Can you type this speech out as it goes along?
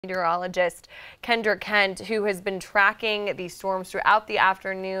Meteorologist Kendra Kent, who has been tracking these storms throughout the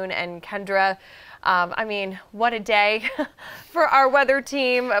afternoon. And Kendra, I mean, what a day for our weather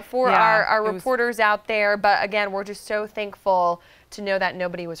team, for our reporters out there. But again, we're just so thankful to know that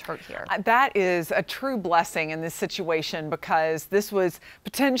nobody was hurt here. That is a true blessing in this situation, because this was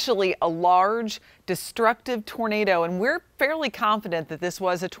potentially a large, destructive tornado, and we're fairly confident that this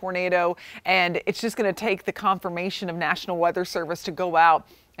was a tornado, and it's just going to take the confirmation of National Weather Service to go out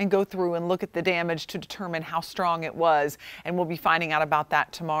and go through and look at the damage to determine how strong it was, and we'll be finding out about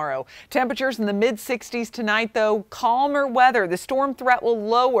that tomorrow. Temperatures in the mid-60s tonight, though. Calmer weather. The storm threat will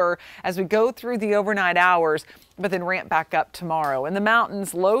lower as we go through the overnight hours, but then ramp back up tomorrow. In the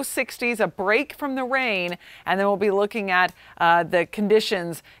mountains, low 60s, a break from the rain, and then we'll be looking at the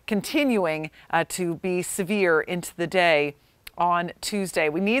conditions continuing to be severe into the day on Tuesday.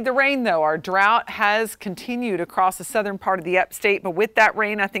 We need the rain, though. Our drought has continued across the southern part of the upstate, but with that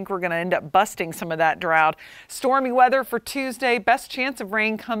rain, I think we're going to end up busting some of that drought. Stormy weather for Tuesday. Best chance of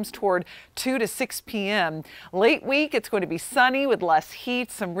rain comes toward 2 to 6 p.m. Late week, it's going to be sunny with less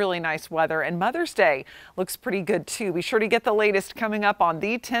heat, some really nice weather, and Mother's Day looks pretty good, too. Be sure to get the latest coming up on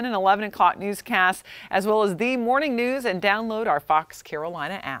the 10 and 11 o'clock newscasts, as well as the morning news, and download our Fox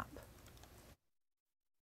Carolina app.